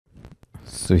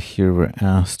So here we're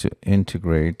asked to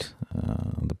integrate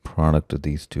the product of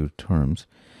these two terms.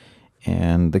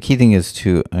 And the key thing is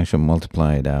to actually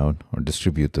multiply it out or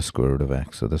distribute the square root of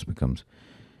x. So this becomes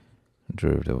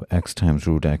derivative of x times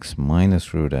root x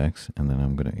minus root x. And then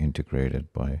I'm going to integrate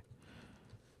it by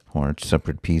parts,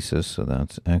 separate pieces. So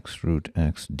that's x root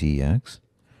x dx.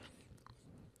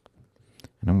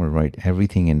 And I'm going to write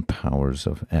everything in powers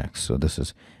of x. So this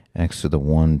is x to the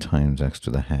 1 times x to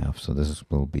the half. So this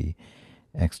will be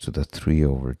x to the 3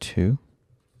 over 2.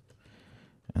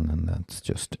 And then that's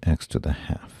just x to the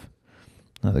half.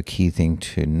 Now the key thing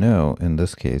to know in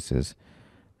this case is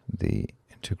the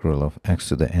integral of x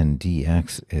to the n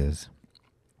dx is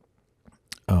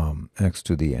x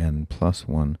to the n plus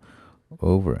 1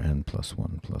 over n plus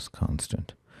 1 plus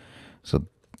constant. So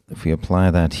if we apply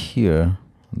that here,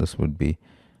 this would be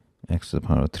x to the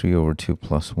power of 3 over 2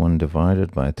 plus 1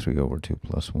 divided by 3 over 2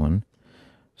 plus 1.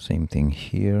 Same thing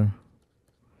here,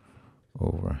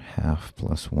 over half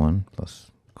plus 1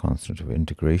 plus constant of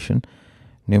integration.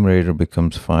 Numerator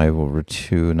becomes 5 over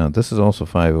 2. Now this is also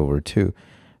 5 over 2,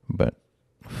 but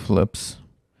flips.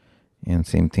 And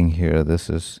same thing here, this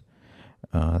is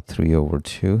 3 over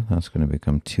 2. That's going to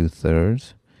become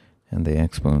 2/3. And the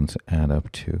exponents add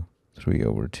up to 3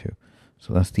 over 2.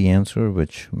 So that's the answer,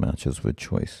 which matches with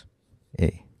choice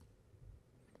A.